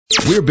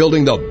We're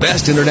building the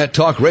best internet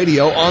talk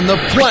radio on the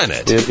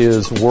planet. It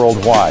is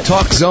worldwide.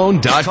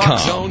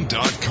 TalkZone.com.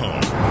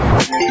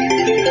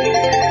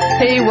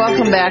 Hey,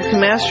 welcome back to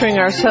Mastering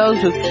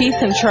Ourselves with Keith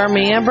and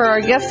Charmy Amber. Our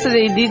guest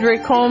today,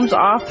 Deidre Combs,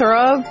 author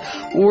of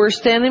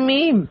Worst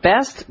Enemy,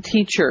 Best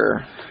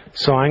Teacher.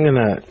 So I'm going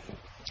to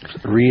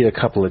read a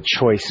couple of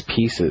choice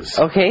pieces.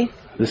 Okay.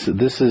 This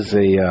is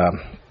a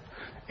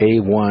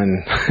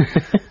A1.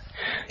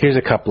 Here's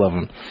a couple of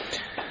them.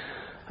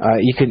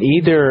 You can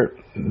either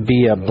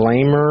be a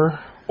blamer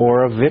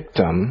or a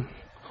victim,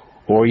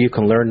 or you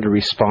can learn to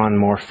respond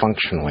more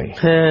functionally.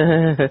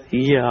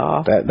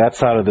 Yeah.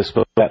 That's out of this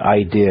book, that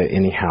idea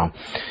anyhow.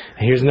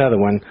 Here's another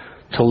one.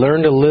 To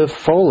learn to live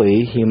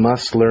fully, you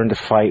must learn to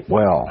fight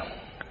well.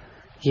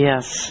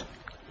 Yes.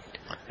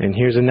 And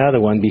here's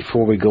another one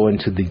before we go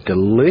into the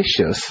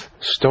delicious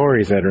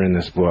stories that are in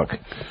this book.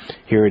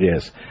 Here it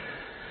is.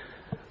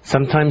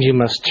 Sometimes you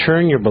must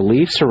turn your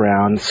beliefs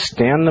around,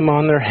 stand them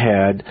on their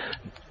head,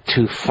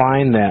 to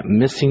find that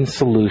missing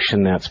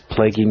solution that's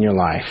plaguing your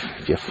life.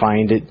 If you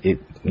find it,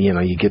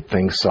 you get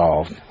things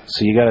solved.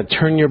 So you got to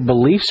turn your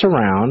beliefs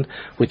around,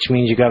 which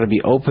means you got to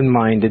be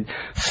open-minded,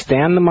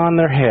 stand them on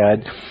their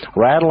head,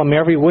 rattle them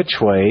every which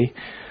way,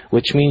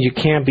 which means you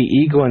can't be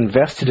ego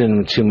invested in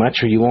them too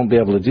much, or you won't be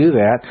able to do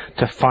that,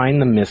 to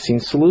find the missing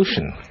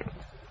solution.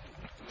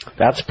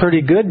 That's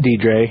pretty good,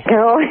 Deidre.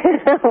 Oh,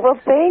 well,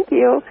 thank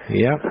you.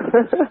 Yeah,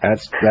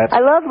 that's. I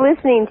love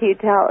listening to you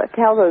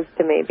tell those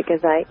to me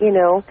because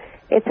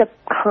it's a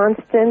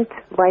constant,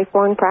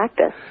 lifelong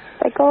practice.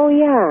 Like, oh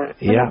yeah,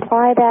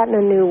 apply that in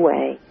a new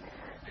way.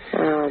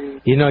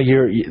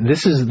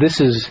 This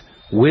is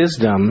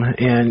wisdom,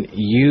 and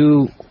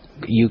you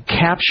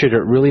captured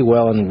it really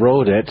well and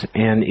wrote it,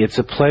 and it's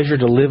a pleasure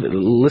to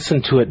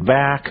listen to it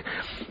back.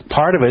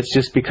 Part of it's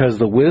just because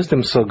the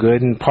wisdom's so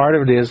good, and part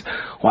of it is,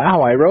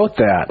 wow, I wrote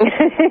that.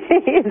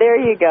 There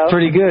you go.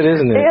 Pretty good,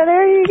 isn't it? Yeah,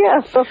 there you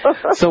go.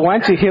 So why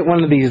don't you hit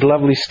one of these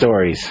lovely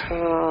stories?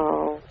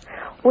 Oh.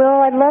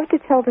 Well, I'd love to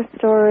tell the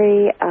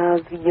story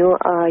of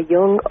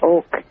young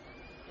oak.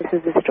 This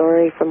is a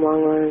story from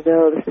long, long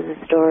ago. This is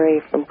a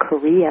story from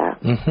Korea.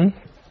 Mm-hmm.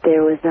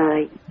 There was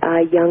a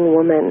young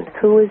woman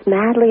who was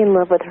madly in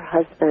love with her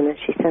husband, and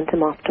she sent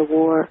him off to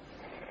war.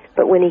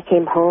 But when he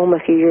came home a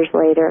few years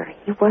later,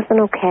 he wasn't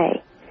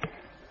okay.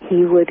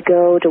 He would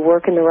go to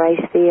work in the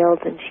rice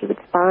fields, and she would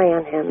spy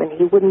on him, and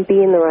he wouldn't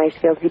be in the rice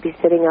fields. He'd be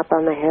sitting up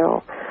on the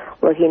hill,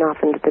 looking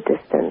off into the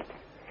distance.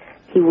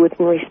 He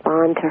wouldn't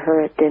respond to her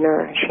at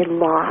dinner, and she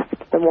lost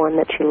the one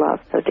that she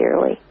loved so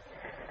dearly.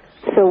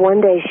 So one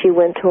day she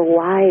went to a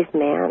wise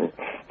man,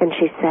 and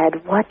she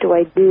said, "What do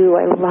I do?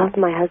 I love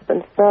my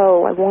husband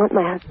so. I want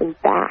my husband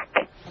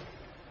back."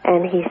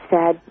 And he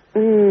said,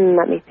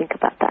 let me think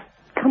about that.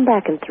 Come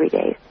back in 3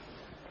 days.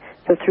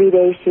 So 3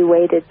 days she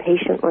waited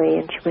patiently,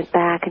 and she went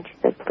back, and she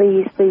said,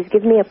 please,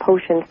 give me a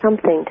potion,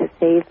 something to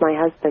save my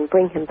husband,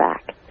 bring him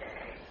back.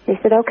 And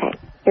he said, okay,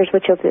 here's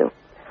what you'll do.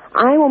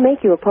 I will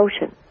make you a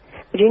potion,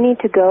 but you need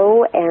to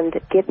go and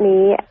get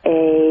me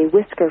a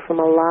whisker from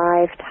a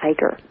live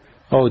tiger.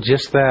 Oh,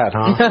 just that,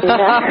 huh?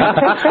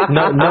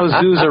 no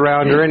zoos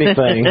around or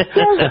anything.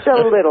 Just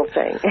a little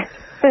thing.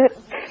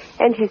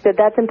 And she said,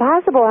 that's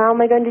impossible. How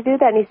am I going to do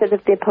that? And he said,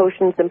 if the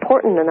potion's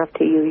important enough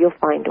to you, you'll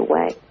find a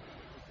way.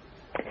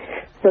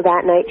 So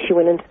that night she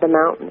went into the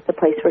mountains, the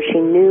place where she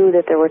knew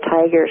that there were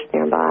tigers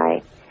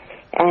nearby.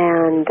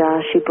 And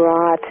she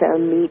brought a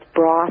meat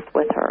broth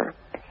with her.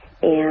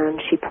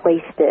 And she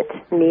placed it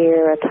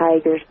near a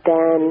tiger's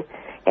den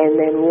and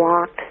then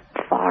walked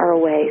far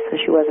away so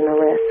she wasn't a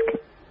risk.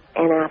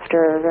 And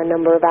after a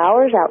number of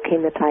hours, out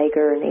came the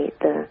tiger and ate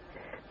the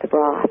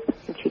broth.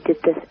 And she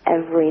did this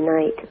every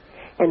night.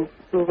 And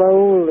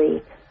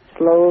slowly,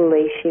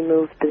 she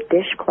moved the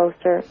dish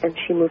closer, and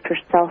she moved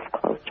herself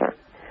closer.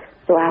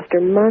 So after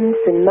months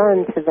and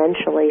months,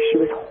 eventually, she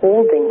was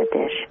holding the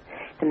dish,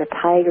 and the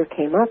tiger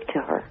came up to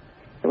her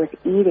and was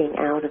eating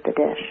out of the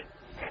dish.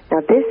 Now,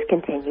 this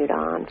continued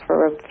on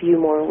for a few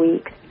more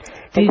weeks.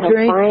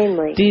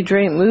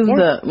 Deidre,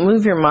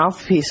 move your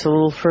mouthpiece a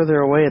little further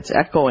away. It's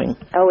echoing.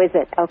 Oh, is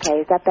it?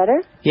 Okay, is that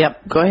better?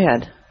 Yep, go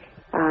ahead.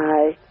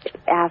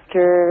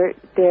 After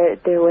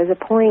there was a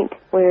point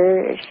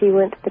where she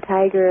went to the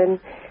tiger and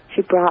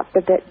she brought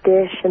the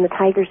dish, and the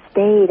tiger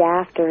stayed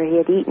after he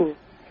had eaten.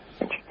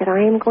 And she said,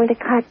 I am going to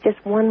cut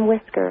just one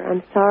whisker.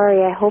 I'm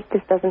sorry, I hope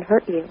this doesn't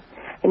hurt you,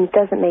 and it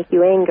doesn't make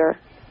you anger.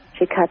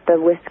 She cut the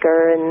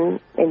whisker, and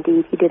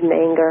indeed he didn't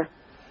anger.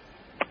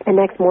 The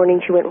next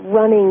morning she went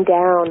running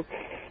down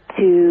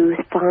to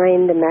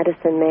find the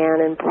medicine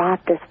man and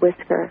brought this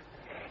whisker.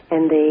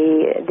 And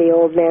the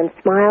old man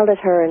smiled at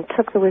her and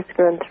took the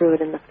whisker and threw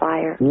it in the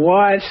fire.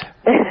 What?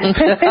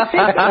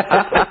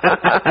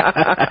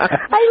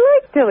 I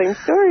like telling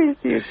stories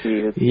to you,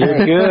 Steve.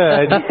 You're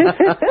good.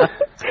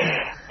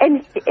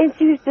 And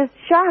she was just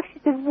shocked. She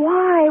said,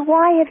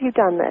 why have you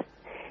done this?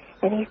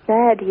 And he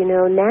said,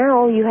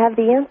 now you have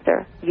the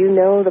answer. You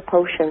know the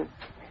potion.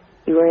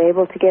 You were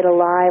able to get a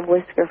live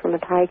whisker from a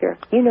tiger.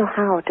 You know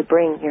how to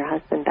bring your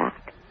husband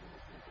back.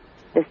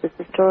 This is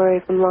the story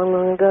from long,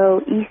 long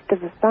ago, east of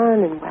the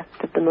sun and west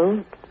of the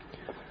moon.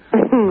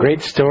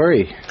 Great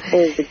story. It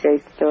is a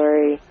great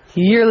story.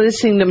 You're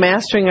listening to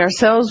Mastering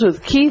Ourselves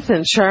with Keith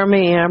and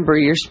Charmaine Amber,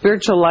 your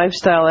spiritual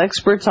lifestyle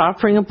experts,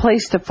 offering a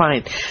place to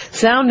find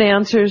sound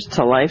answers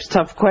to life's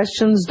tough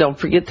questions. Don't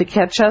forget to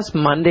catch us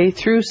Monday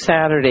through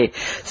Saturday,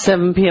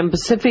 7 p.m.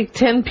 Pacific,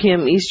 10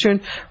 p.m.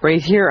 Eastern,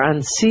 right here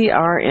on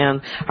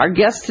CRN. Our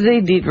guest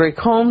today, Deidre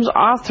Combs,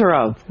 author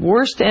of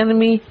Worst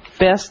Enemy,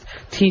 Best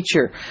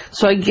Teacher.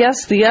 So I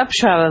guess the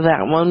upshot of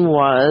that one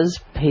was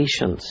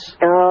patience.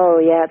 Oh,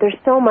 yeah. There's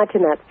so much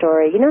in that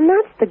story. You know, and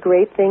that's the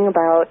great thing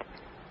about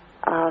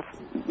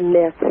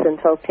myths and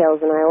folk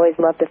tales, and I always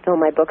love to fill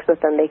my books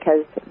with them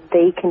because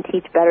they can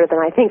teach better than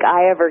I think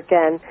I ever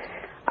can.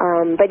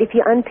 But if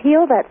you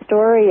unpeel that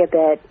story a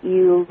bit,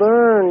 you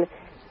learn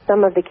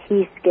some of the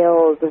key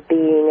skills of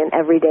being an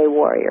everyday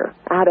warrior,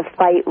 how to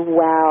fight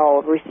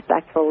well,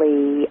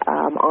 respectfully,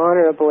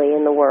 honorably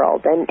in the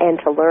world, and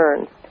to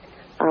learn.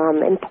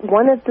 And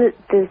one of the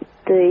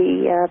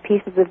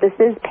pieces of this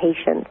is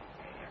patience.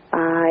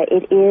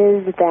 It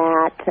is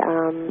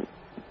that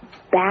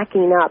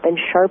backing up and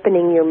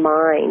sharpening your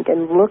mind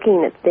and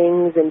looking at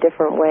things in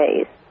different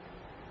ways.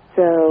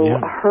 So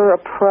her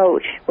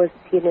approach was,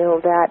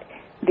 that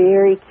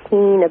very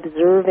keen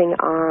observing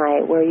eye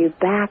where you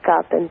back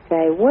up and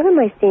say, what am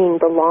I seeing,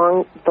 the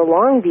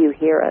long view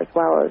here as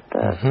well as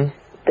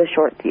the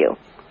short view.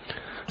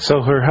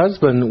 So her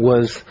husband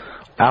was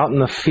out in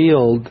the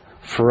field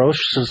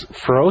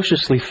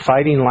ferociously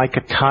fighting like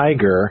a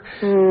tiger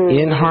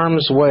in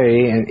harm's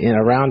way and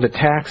around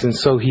attacks, and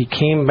so he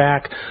came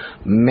back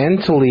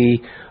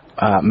mentally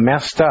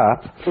messed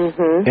up.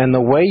 And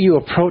the way you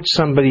approach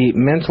somebody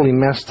mentally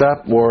messed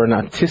up or an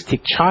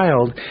autistic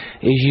child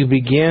is you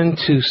begin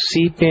to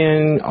seep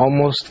in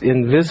almost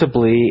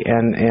invisibly,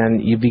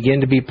 and you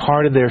begin to be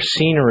part of their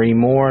scenery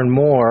more and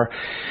more.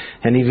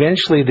 And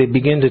eventually they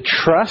begin to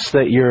trust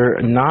that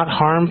you're not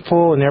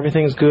harmful and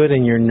everything's good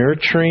and you're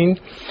nurturing.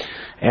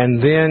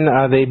 And then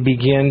they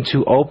begin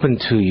to open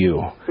to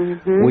you,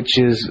 which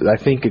is, I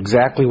think,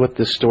 exactly what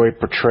this story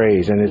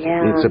portrays. And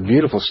it's a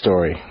beautiful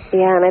story.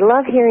 Yeah, and I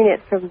love hearing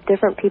it from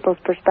different people's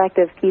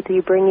perspectives. Keith,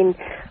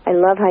 I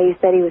love how you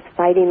said he was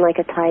fighting like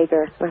a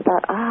tiger. And I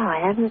thought, I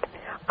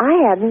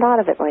hadn't thought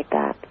of it like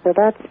that. So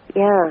that's,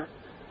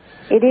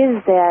 it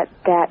is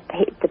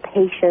the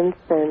patience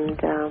and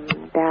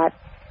that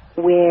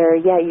where,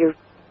 you're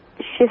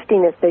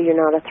shifting it so you're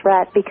not a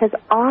threat, because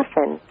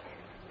often,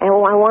 and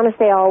I want to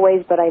say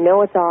always, but I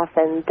know it's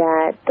often,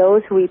 that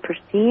those who we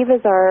perceive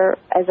as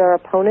our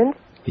opponents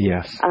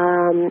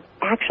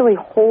actually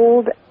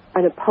hold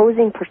an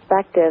opposing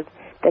perspective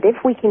that if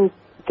we can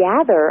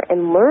gather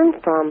and learn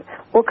from,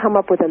 we'll come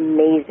up with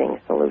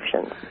amazing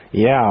solutions.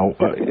 Yeah,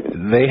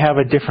 they have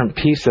a different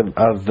piece of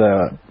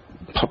the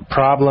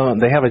problem.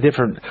 They have a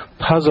different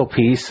puzzle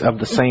piece of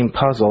the same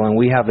puzzle, and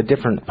we have a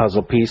different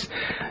puzzle piece,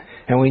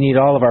 and we need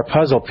all of our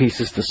puzzle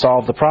pieces to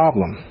solve the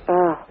problem.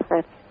 Oh,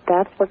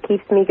 that's what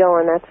keeps me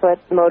going. That's what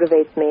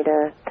motivates me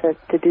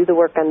to do the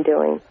work I'm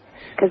doing.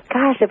 Because,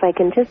 gosh, if I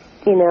can just,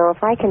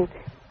 if I can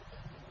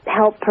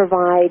help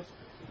provide,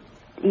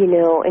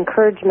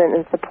 encouragement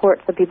and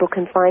support so people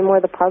can find more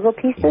of the puzzle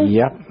pieces.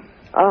 Yep.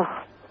 Oh,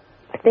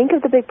 think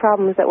of the big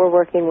problems that we're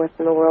working with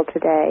in the world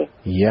today.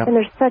 Yep. And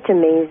there's such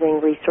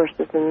amazing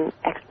resources and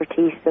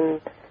expertise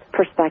and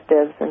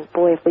perspectives. And,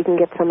 boy, if we can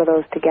get some of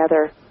those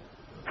together,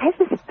 I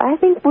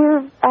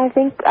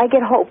think I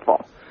get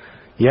hopeful.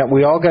 Yeah,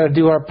 we all got to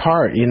do our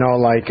part.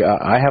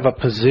 I have a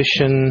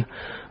position,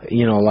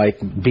 like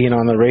being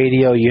on the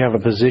radio, you have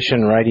a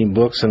position writing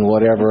books and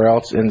whatever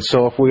else. And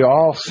so if we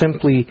all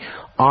simply,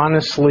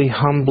 honestly,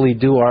 humbly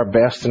do our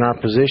best in our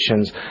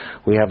positions,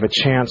 we have a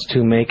chance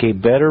to make a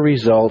better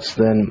results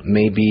than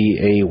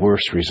maybe a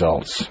worse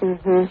results.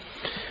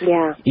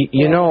 Yeah.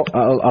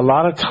 A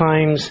lot of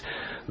times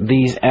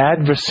these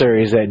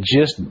adversaries that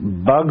just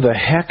bug the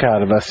heck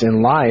out of us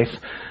in life,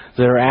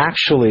 they're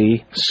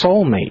actually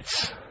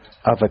soulmates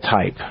of a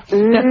type.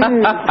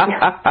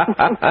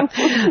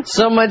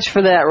 So much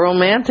for that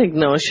romantic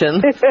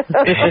notion.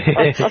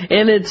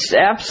 And it's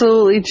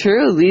absolutely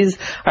true.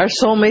 Our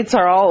soulmates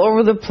are all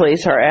over the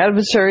place, our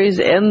adversaries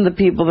and the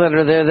people that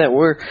are there that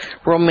we're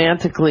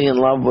romantically in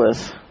love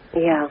with.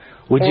 Yeah.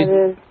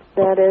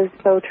 That is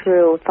so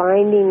true.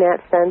 Finding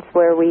that sense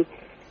where we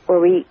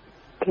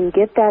can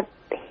get that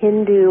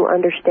Hindu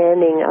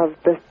understanding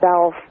of the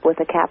self with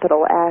a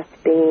capital S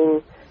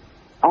being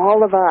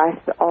all of us,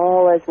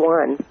 all as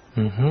one.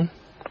 And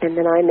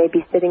then I may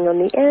be sitting on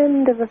the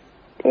end of a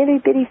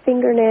itty-bitty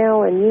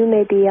fingernail, and you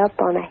may be up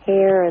on a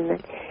hair, and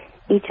then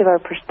each of our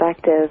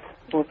perspectives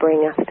will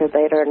bring us to a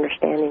better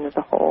understanding of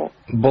the whole.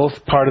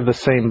 Both part of the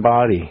same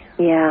body.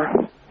 Yeah.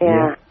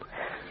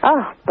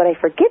 Oh, but I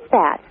forget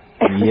that.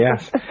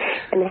 Yes.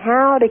 And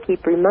how to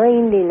keep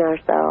reminding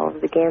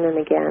ourselves again and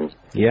again.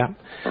 Yeah.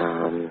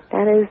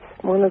 That is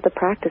one of the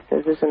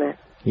practices, isn't it?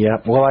 Yeah.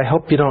 Well, I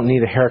hope you don't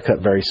need a haircut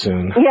very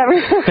soon. Yeah,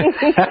 really.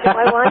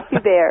 I want you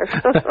there.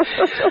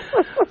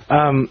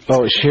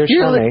 Here's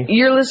Charmaine.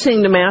 You're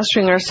listening to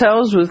Mastering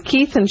Ourselves with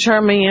Keith and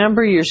Charmaine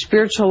Amber, your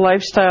spiritual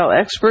lifestyle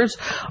experts,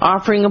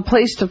 offering a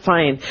place to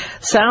find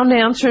sound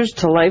answers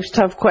to life's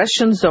tough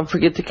questions. Don't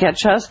forget to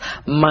catch us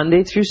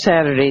Monday through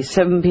Saturday,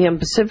 7 p.m.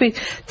 Pacific,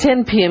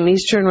 10 p.m.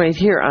 Eastern, right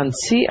here on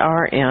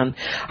CRN.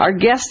 Our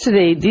guest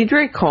today,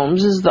 Deidre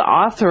Combs, is the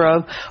author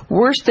of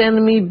Worst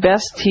Enemy,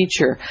 Best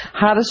Teacher,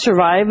 How to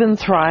Survive and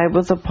Thrive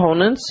with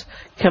Opponents,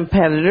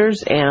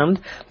 Competitors, and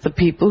the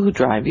People Who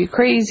Drive You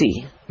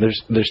Crazy.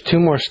 There's two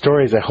more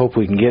stories I hope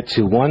we can get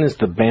to. One is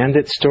the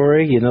bandit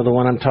story. You know the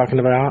one I'm talking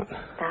about?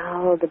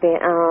 Oh, the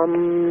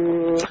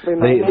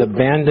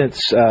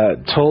bandits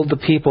told the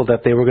people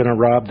that they were going to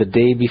rob the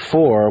day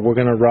before. We're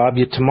going to rob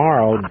you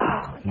tomorrow.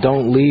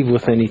 Don't leave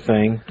with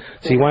anything.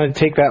 So you want to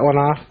take that one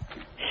off?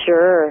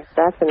 Sure.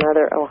 That's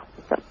another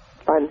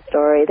fun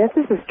story. This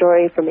is a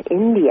story from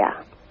India.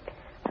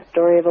 A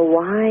story of a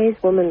wise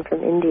woman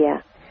from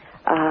India.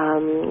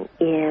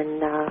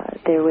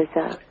 There was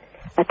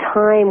a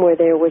time where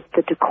there was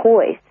the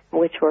dacoits,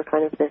 which were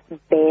kind of this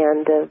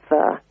band of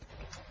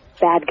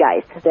bad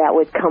guys that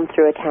would come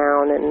through a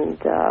town and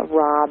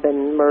rob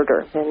and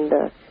murder. And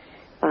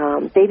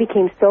they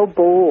became so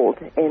bold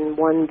in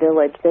one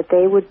village that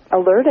they would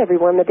alert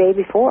everyone the day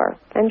before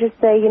and just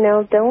say,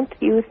 don't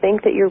you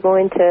think that you're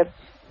going to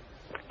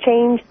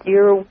change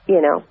your,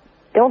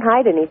 don't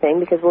hide anything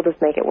because we'll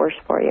just make it worse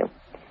for you.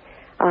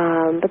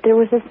 But there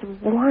was this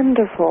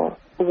wonderful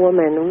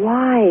woman,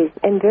 wise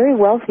and very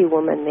wealthy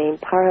woman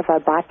named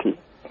Parvati.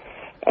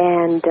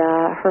 And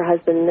her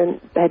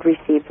husband had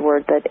received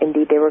word that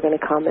indeed they were going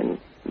to come and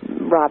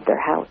rob their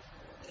house.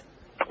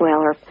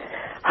 Well, her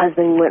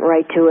husband went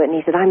right to it and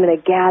he said, I'm going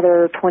to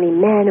gather 20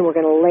 men and we're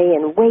going to lay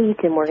in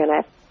wait and we're going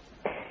to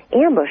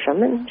ambush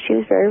them. And she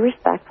was very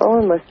respectful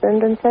and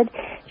listened and said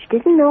she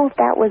didn't know if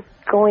that was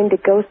going to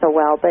go so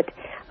well, but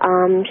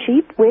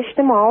she wished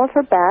him all of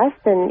her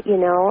best, and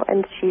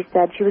and she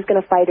said she was going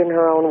to fight in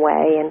her own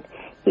way, and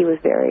he was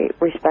very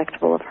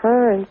respectful of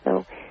her, and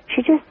so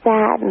she just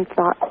sat and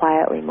thought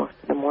quietly most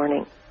of the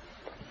morning.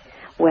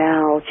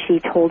 Well, she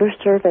told her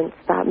servants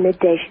about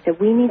midday, she said,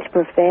 we need to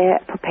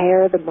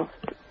prepare the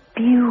most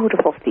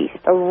beautiful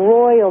feast, a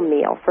royal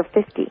meal for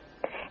 50,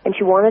 and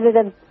she wanted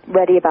it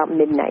ready about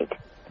midnight.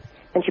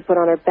 And she put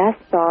on her best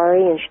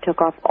sari, and she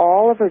took off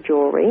all of her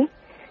jewelry,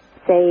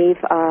 save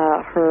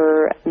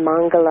her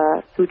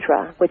Mangala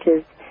Sutra, which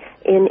is,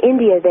 in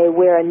India, they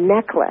wear a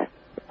necklace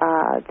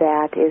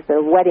that is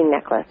a wedding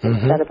necklace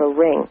instead of a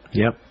ring.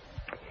 Yep.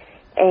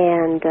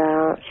 And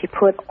she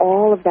put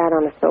all of that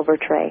on a silver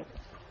tray.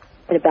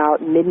 At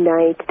about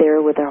midnight,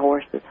 there with her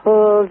horse's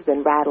hooves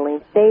and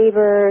rattling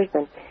sabers,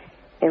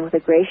 and with a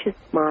gracious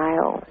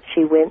smile,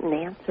 she went and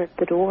answered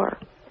the door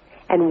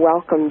and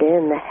welcomed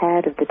in the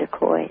head of the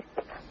dacoits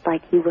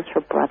like he was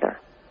her brother.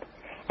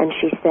 And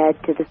she said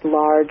to this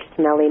large,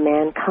 smelly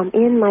man, come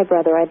in, my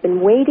brother. I've been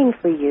waiting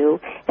for you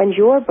and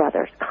your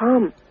brothers.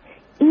 Come,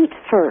 eat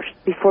first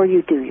before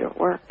you do your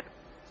work.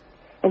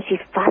 And she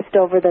fussed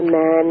over the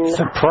men.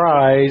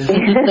 Surprise!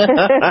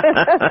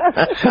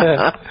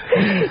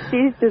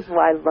 She's just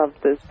why I love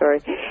this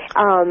story.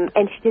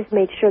 And she just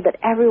made sure that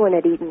everyone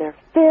had eaten their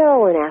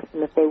fill and asked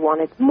them if they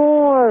wanted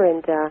more.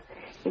 And,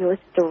 it was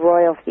just a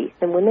royal feast.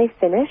 And when they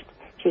finished,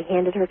 she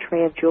handed her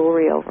tray of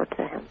jewelry over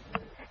to him,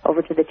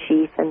 over to the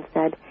chief, and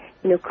said,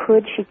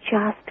 could she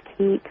just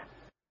keep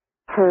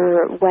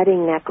her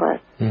wedding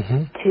necklace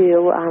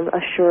to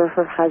assure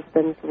her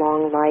husband's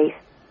long life?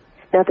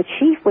 Now, the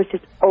chief was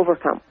just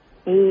overcome.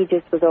 He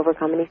just was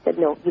overcome, and he said,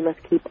 no, you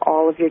must keep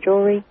all of your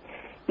jewelry.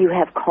 You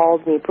have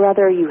called me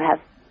brother. You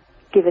have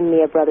given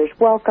me a brother's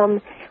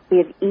welcome. We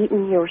have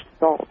eaten your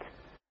salt.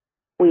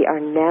 We are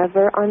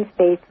never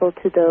unfaithful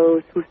to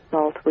those whose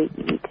salt we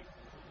eat.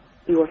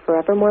 You are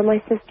forevermore my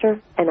sister,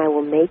 and I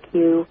will make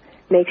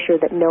sure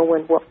that no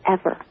one will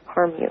ever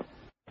harm you.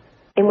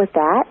 And with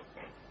that,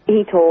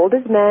 he told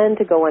his men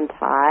to go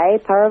untie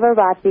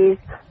Parvati's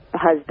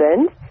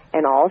husband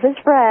and all of his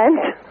friends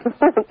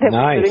that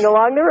were sitting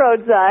along the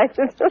roadside.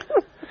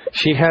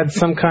 She had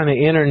some kind of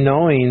inner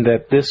knowing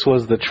that this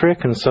was the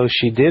trick, and so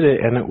she did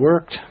it, and it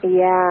worked.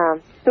 Yeah.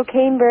 So it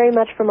came very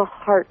much from a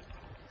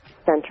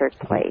heart-centered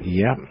place.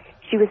 Yeah.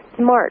 She was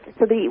smart.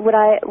 So what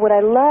I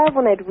love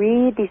when I'd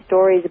read these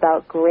stories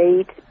about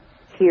great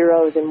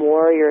heroes and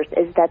warriors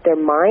is that their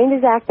mind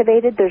is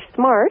activated, they're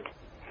smart,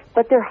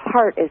 but their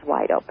heart is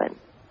wide open.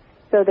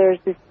 So there's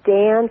this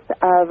dance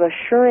of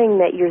assuring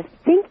that you're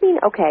thinking,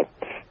 okay,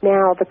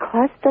 now the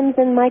customs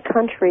in my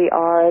country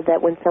are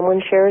that when someone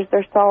shares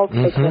their salt,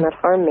 they cannot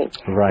harm me.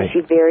 Right. And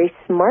she very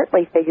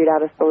smartly figured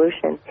out a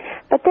solution.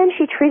 But then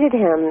she treated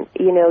him,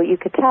 you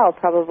could tell,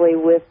 probably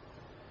with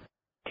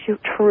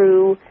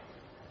true,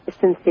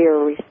 sincere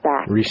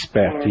respect.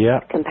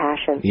 And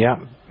compassion. Yeah.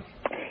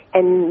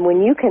 And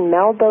when you can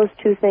meld those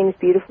two things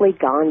beautifully,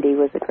 Gandhi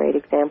was a great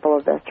example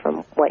of this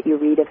from what you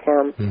read of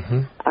him.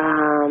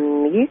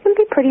 You can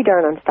be pretty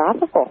darn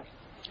unstoppable.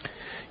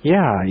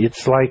 Yeah,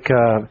 it's like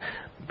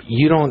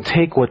you don't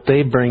take what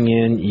they bring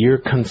in. You're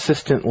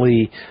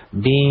consistently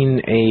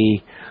being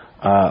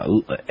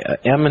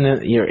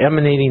you're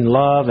emanating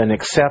love and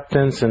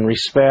acceptance and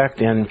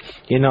respect, and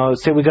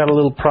say we got a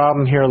little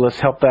problem here, let's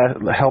help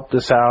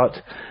this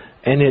out,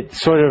 and it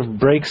sort of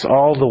breaks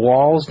all the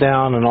walls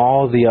down and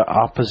all the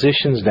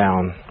oppositions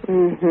down.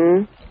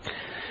 Mhm.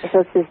 So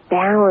it's this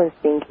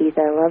balancing, Keith.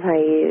 I love how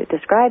you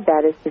describe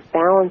that. It's this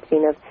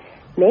balancing of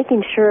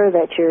making sure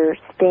that you're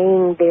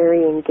staying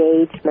very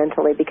engaged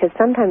mentally, because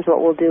sometimes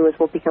what we'll do is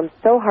we'll become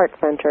so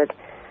heart-centered.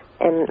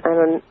 And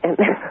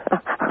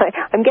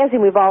I'm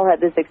guessing we've all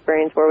had this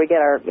experience where we get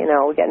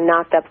we get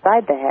knocked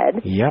upside the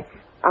head. Yep.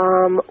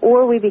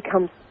 Or we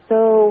become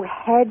so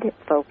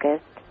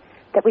head-focused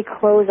that we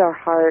close our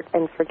heart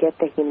and forget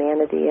the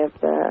humanity of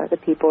the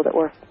people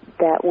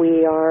that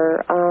we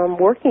are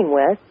working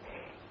with.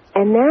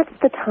 And that's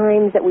the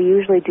times that we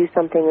usually do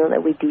something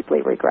that we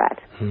deeply regret.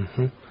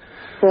 Mm-hmm.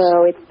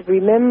 So it's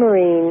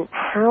remembering,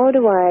 how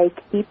do I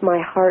keep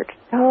my heart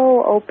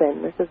so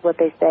open? This is what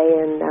they say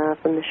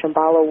from the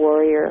Shambhala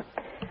warrior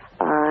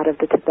out of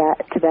the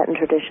Tibetan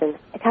tradition.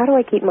 It's, how do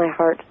I keep my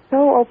heart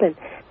so open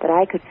that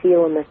I could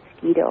feel a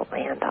mosquito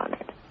land on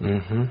it?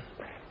 Mm-hmm.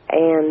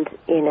 And,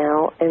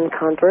 and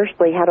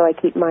conversely, how do I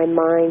keep my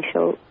mind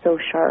so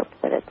sharp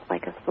that it's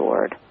like a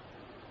sword?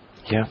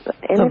 Yeah.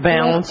 The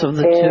balance of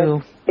the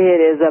two. It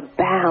is a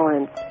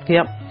balance.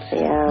 Yep.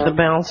 Yeah. The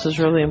balance is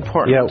really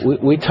important. Yeah,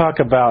 we talk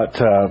about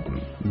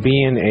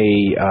being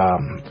a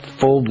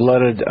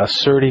full-blooded,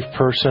 assertive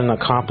person,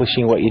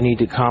 accomplishing what you need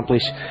to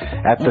accomplish.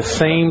 At the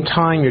same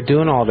time you're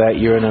doing all that,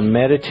 you're in a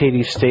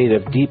meditative state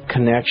of deep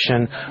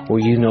connection where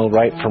you know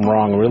right from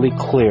wrong really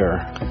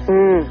clear.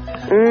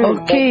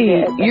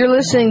 Okay, you're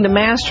listening to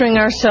Mastering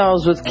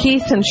Ourselves with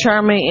Keith and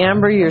Charmaine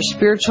Amber, your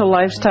spiritual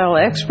lifestyle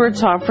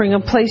experts, offering a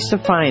place to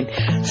find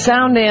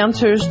sound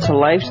answers to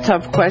life's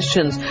tough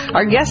questions.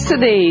 Our guest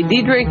today,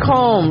 Deidre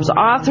Combs,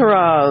 author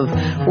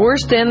of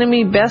Worst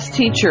Enemy, Best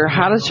Teacher,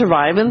 How to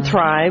Survive and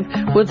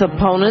Thrive with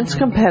Opponents,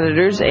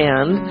 Competitors,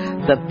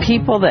 and the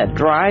People That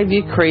Drive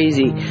You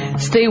Crazy.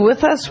 Stay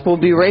with us. We'll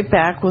be right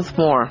back with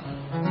more.